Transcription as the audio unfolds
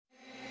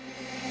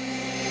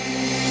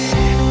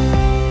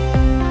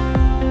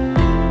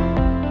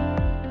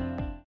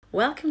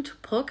Welcome to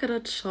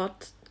Polkadot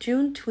Shot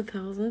June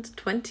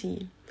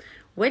 2020.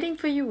 Waiting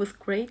for you with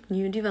great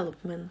new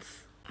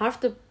developments.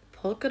 After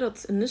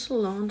Polkadot's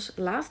initial launch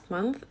last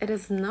month, it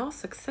has now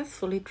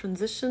successfully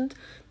transitioned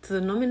to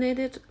the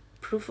nominated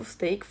proof of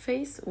stake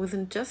phase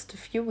within just a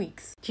few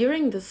weeks.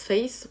 During this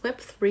phase,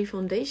 Web3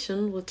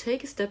 Foundation will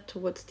take a step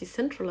towards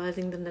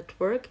decentralizing the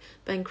network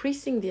by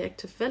increasing the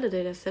active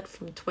validator set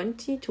from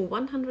 20 to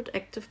 100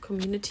 active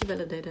community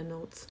validator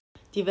nodes.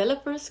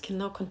 Developers can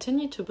now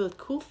continue to build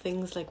cool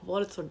things like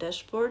wallets or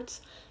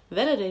dashboards,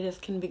 validators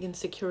can begin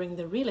securing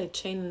the relay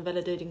chain and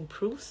validating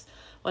proofs,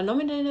 while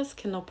nominators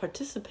can now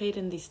participate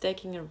in the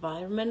staking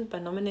environment by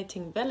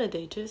nominating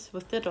validators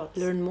with their dots.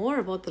 Learn more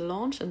about the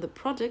launch and the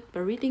project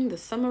by reading the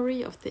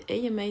summary of the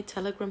AMA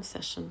Telegram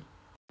session.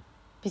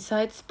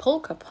 Besides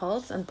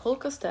Polkapulse and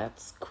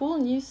Polkastats, cool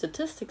new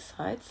statistics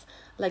sites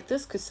like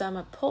this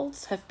Usama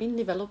Pulse have been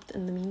developed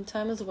in the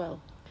meantime as well.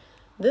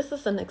 This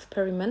is an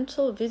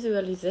experimental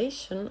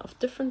visualization of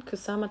different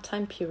Kusama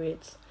time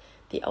periods.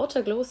 The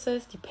outer glow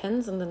size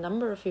depends on the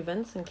number of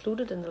events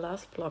included in the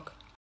last block.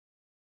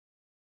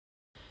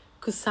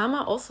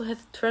 Kusama also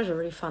has a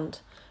treasury fund.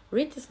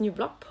 Read this new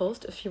blog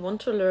post if you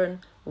want to learn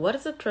what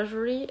is a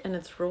treasury and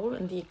its role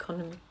in the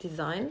economic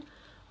design,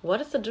 what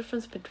is the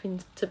difference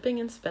between tipping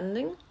and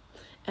spending,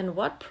 and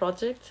what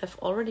projects have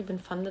already been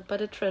funded by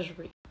the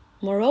treasury.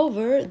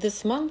 Moreover,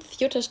 this month,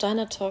 Jutta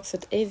Steiner talks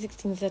at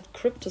A16Z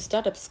Crypto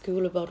Startup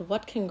School about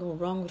what can go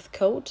wrong with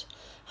code,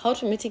 how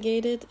to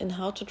mitigate it, and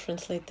how to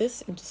translate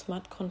this into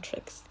smart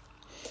contracts.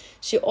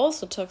 She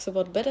also talks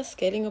about better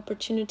scaling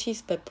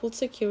opportunities by pool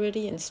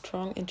security and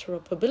strong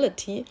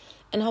interoperability,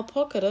 and how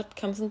Polkadot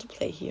comes into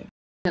play here.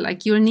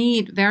 Like you'll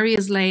need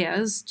various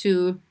layers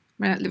of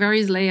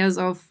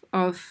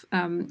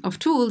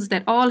tools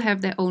that all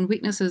have their own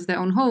weaknesses, their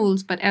own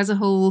holes, but as a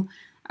whole,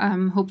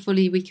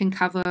 hopefully we can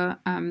cover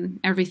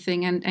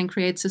everything and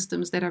create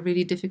systems that are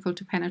really difficult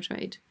to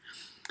penetrate.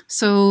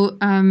 So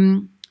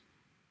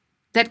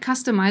that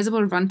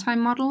customizable runtime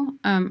model,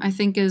 I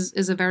think,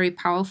 is a very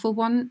powerful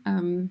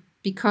one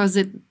because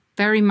it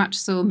very much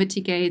so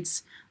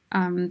mitigates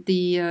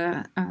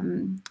the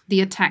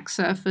attack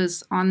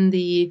surface on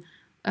the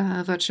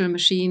virtual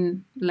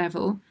machine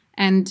level.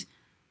 And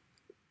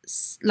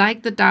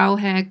like the DAO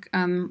hack,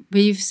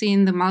 we've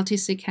seen the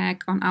MultiSeek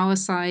hack on our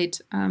side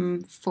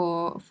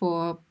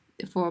for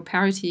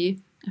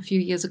parity a few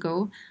years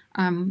ago.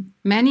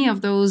 Many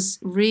of those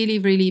really,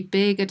 really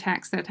big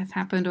attacks that have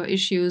happened or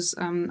issues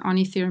on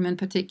Ethereum in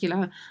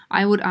particular,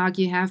 I would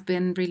argue have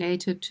been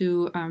related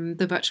to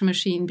the virtual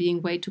machine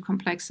being way too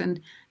complex and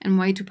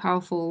way too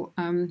powerful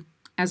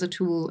as a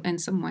tool in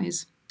some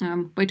ways.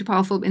 Way too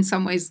powerful in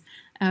some ways,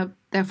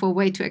 therefore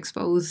way too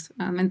exposed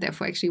and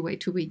therefore actually way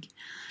too weak.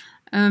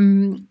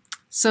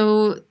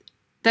 So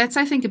that's,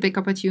 I think, a big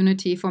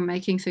opportunity for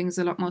making things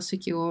a lot more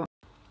secure.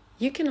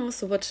 You can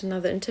also watch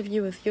another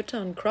interview with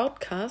Jutta on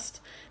Crowdcast.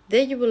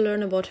 There you will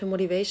learn about her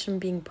motivation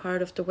being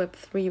part of the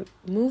Web3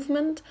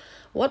 movement,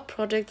 what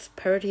projects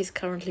Parity is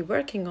currently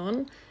working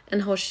on,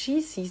 and how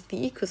she sees the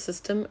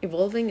ecosystem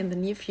evolving in the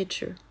near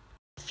future.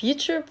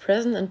 Future,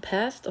 present and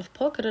past of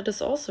Polkadot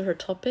is also her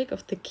topic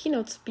of the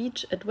keynote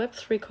speech at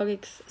Web3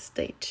 colleagues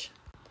stage.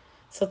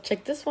 So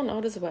check this one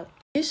out as well.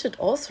 You should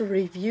also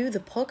review the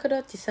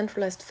Polkadot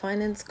Decentralized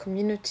Finance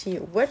Community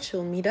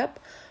Virtual Meetup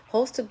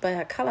hosted by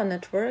Hakala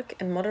Network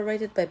and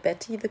moderated by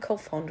Betty, the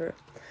co-founder.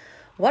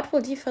 What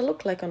will DeFi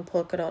look like on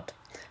Polkadot?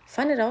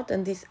 Find it out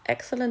in these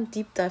excellent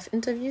deep dive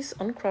interviews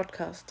on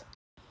Crowdcast.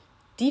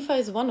 DeFi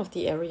is one of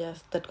the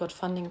areas that got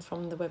funding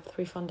from the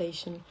Web3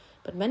 Foundation,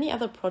 but many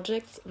other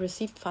projects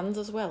received funds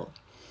as well.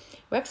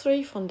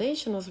 Web3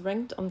 Foundation was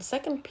ranked on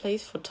second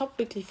place for top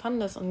weekly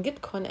funders on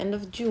Gitcoin end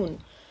of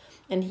June.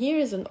 And here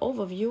is an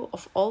overview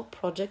of all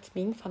projects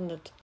being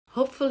funded.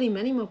 Hopefully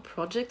many more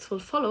projects will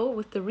follow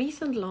with the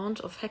recent launch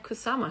of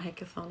Usama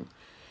Hackathon.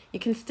 You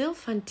can still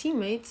find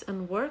teammates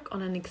and work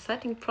on an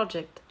exciting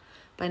project.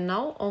 By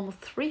now, almost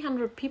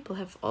 300 people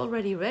have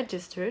already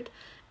registered,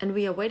 and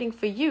we are waiting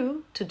for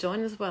you to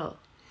join as well.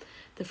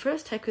 The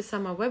first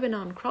Usama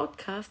webinar on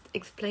Crowdcast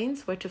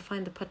explains where to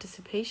find the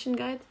participation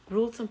guide,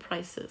 rules and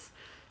prices.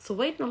 So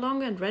wait no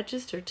longer and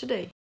register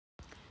today.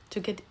 To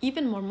get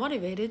even more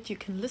motivated, you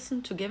can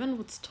listen to Gavin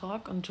Wood's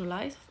talk on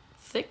July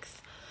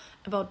 6th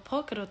about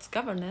Polkadot's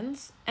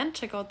governance and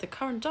check out the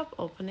current job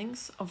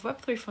openings of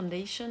Web3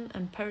 Foundation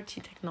and Parity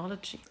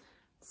Technology.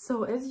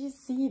 So as you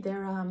see,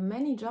 there are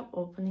many job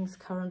openings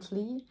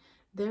currently.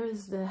 There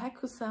is the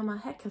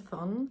Usama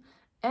Hackathon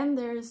and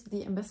there is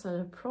the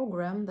Ambassador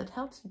program that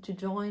helps you to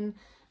join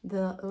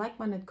the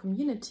like-minded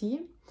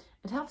community.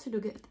 It helps you to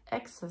get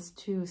access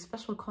to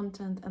special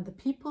content and the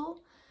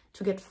people,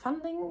 to get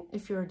funding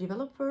if you're a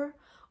developer,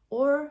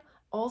 or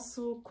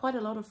also quite a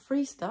lot of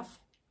free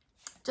stuff,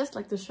 just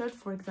like the shirt,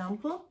 for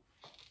example,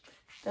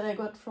 that I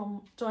got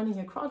from joining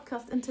a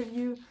Crowdcast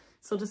interview.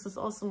 So this is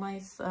also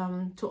nice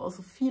to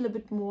also feel a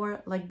bit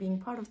more like being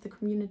part of the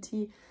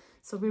community.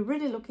 So we're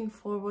really looking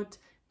forward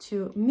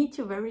to meet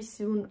you very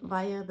soon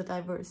via the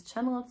diverse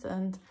channels.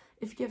 And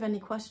if you have any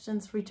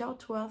questions, reach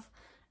out to us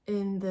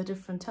in the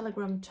different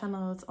Telegram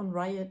channels, on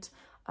Riot,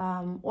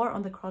 or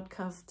on the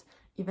Crowdcast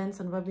events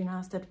and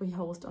webinars that we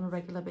host on a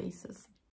regular basis.